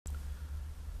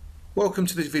Welcome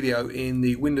to this video in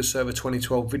the Windows Server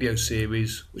 2012 video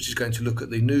series, which is going to look at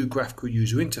the new graphical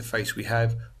user interface we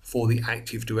have for the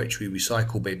Active Directory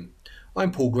recycle bin.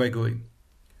 I'm Paul Gregory.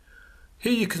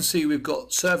 Here you can see we've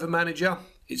got Server Manager.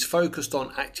 It's focused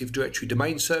on Active Directory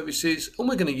domain services, and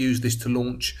we're going to use this to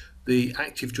launch the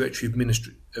Active Directory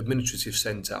Administrative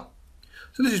Center.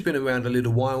 So this has been around a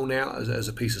little while now as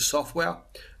a piece of software,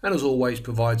 and as always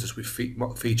provides us with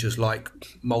features like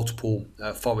multiple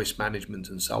forest management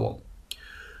and so on.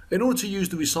 In order to use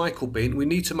the recycle bin, we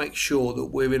need to make sure that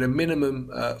we're in a minimum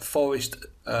forest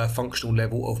functional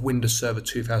level of Windows Server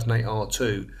 2008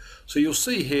 R2. So you'll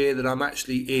see here that I'm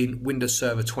actually in Windows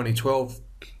Server 2012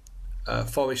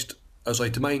 forest as a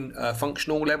domain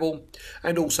functional level,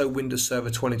 and also Windows Server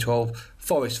 2012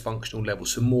 forest functional level,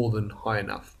 so more than high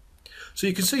enough. So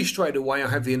you can see straight away I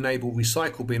have the Enable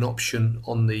Recycle Bin option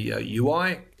on the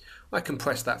UI. I can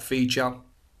press that feature,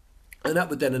 and that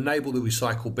would then enable the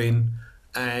recycle bin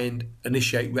and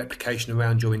initiate replication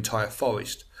around your entire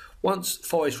forest. Once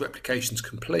forest replication is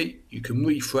complete, you can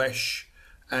refresh,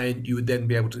 and you would then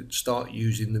be able to start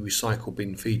using the recycle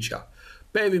bin feature.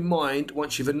 Bear in mind,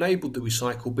 once you've enabled the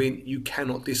recycle bin, you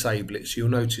cannot disable it. So you'll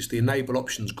notice the enable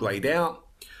options grayed out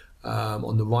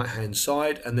on the right hand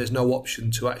side, and there's no option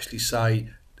to actually say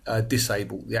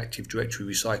disable the Active Directory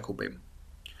recycle bin.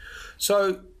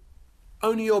 So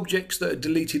only objects that are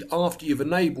deleted after you've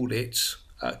enabled it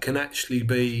can actually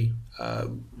be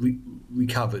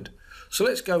recovered. So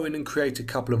let's go in and create a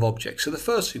couple of objects. So the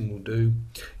first thing we'll do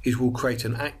is we'll create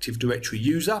an Active Directory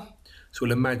user. So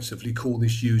we'll imaginatively call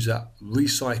this user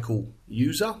recycle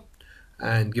user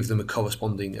and give them a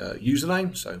corresponding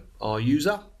username, so our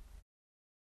user.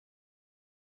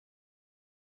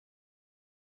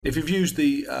 If you've used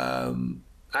the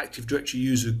Active Directory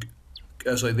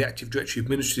the Active Directory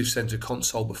Administrative Center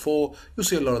console before, you'll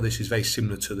see a lot of this is very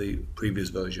similar to the previous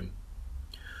version.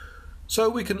 So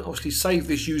we can obviously save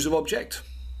this user object.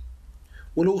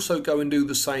 We'll also go and do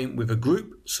the same with a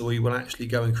group. So we will actually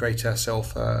go and create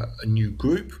ourselves a new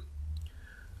group,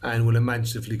 and we'll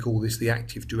imaginatively call this the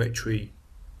Active Directory,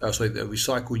 the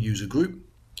recycle user group,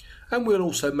 and we'll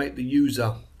also make the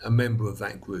user a member of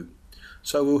that group.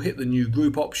 So we'll hit the new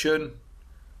group option,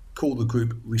 call the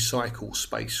group recycle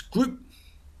space group.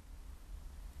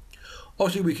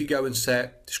 Obviously we could go and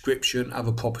set description,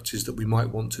 other properties that we might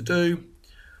want to do,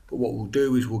 but what we'll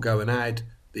do is we'll go and add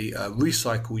the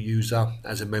recycle user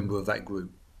as a member of that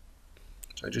group.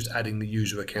 So just adding the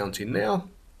user account in now.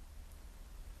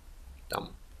 Done.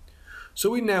 So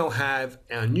we now have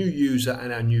our new user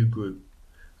and our new group,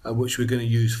 which we're going to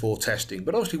use for testing.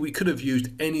 But obviously we could have used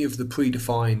any of the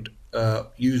predefined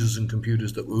users and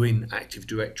computers that were in Active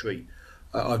Directory.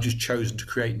 I've just chosen to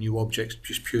create new objects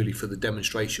just purely for the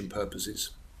demonstration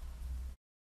purposes.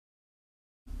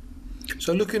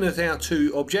 So looking at our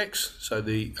two objects, so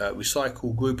the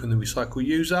recycle group and the recycle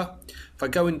user, if I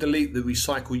go and delete the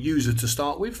recycle user to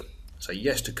start with, say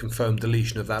yes to confirm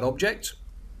deletion of that object.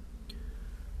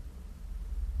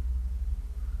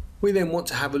 We then want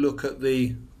to have a look at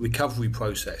the recovery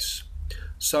process.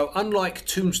 So unlike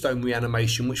tombstone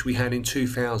reanimation, which we had in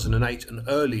 2008 and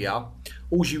earlier,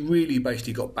 all you really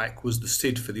basically got back was the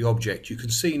SID for the object. You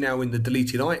can see now in the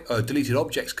deleted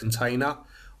objects container,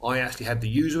 I actually had the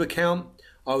user account.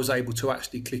 I was able to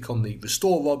actually click on the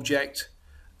restore object,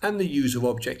 and the user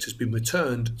object has been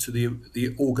returned to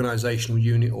the organizational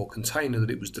unit or container that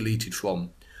it was deleted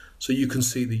from. So you can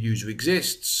see the user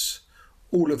exists.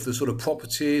 All of the sort of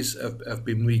properties have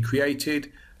been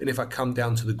recreated, and if I come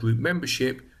down to the group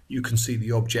membership, you can see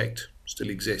the object still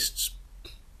exists.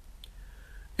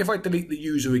 If I delete the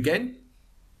user again,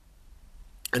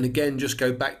 and again just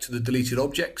go back to the deleted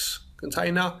objects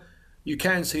container, you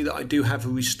can see that I do have a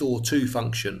restore to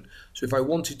function. So if I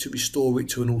wanted to restore it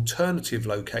to an alternative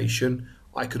location,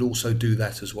 I could also do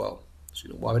that as well. So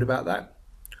you're not worried about that.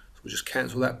 So we'll just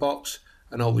cancel that box,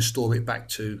 and I'll restore it back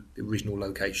to the original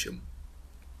location.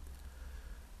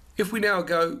 If we now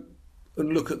go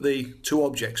and look at the two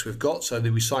objects we've got, so the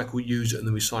recycle user and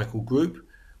the recycle group,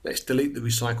 let's delete the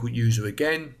recycle user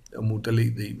again, and we'll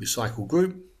delete the recycle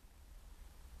group.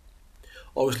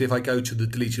 Obviously, if I go to the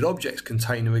deleted objects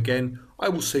container again, I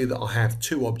will see that I have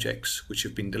two objects which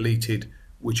have been deleted,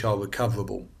 which are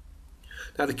recoverable.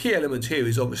 Now the key element here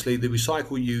is obviously the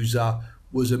recycle user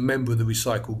was a member of the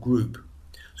recycle group.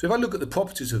 So if I look at the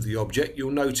properties of the object,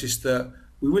 you'll notice that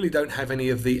we really don't have any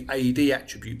of the AD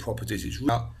attribute properties. It's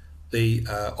the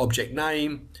object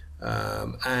name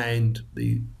and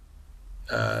the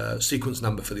sequence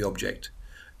number for the object.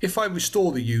 If I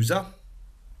restore the user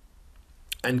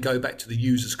and go back to the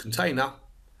user's container,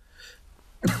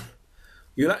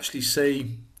 you'll actually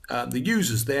see the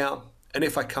user's there, and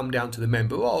if I come down to the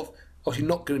member of, obviously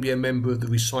not going to be a member of the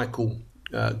recycle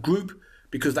group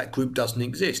because that group doesn't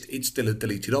exist. It's still a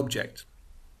deleted object.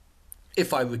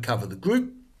 If I recover the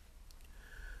group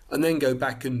and then go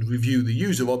back and review the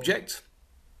user object,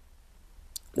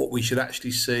 what we should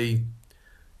actually see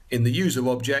in the user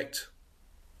object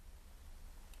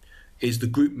is the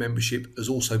group membership has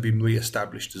also been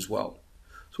re-established as well.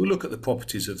 So we'll look at the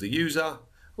properties of the user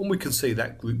and we can see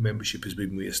that group membership has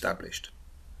been re-established.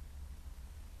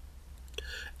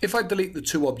 If I delete the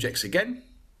two objects again,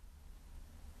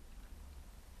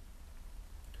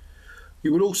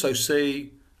 you will also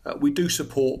see we do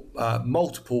support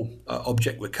multiple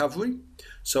object recovery.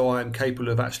 So I am capable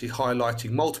of actually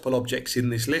highlighting multiple objects in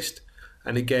this list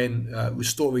and again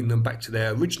restoring them back to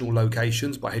their original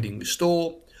locations by hitting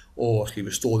restore, or actually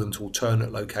restore them to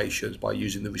alternate locations by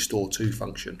using the restore to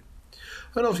function.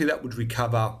 And obviously that would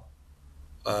recover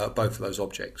both of those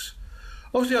objects.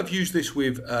 Obviously I've used this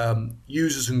with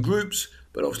users and groups,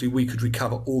 but obviously we could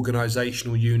recover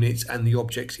organizational units and the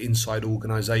objects inside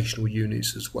organizational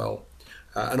units as well.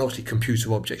 And obviously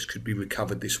computer objects could be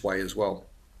recovered this way as well.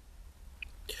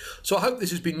 So I hope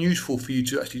this has been useful for you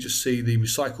to actually just see the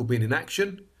recycle bin in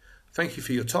action. Thank you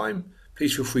for your time.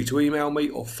 Please feel free to email me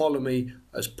or follow me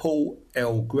as Paul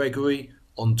L. Gregory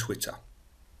on Twitter.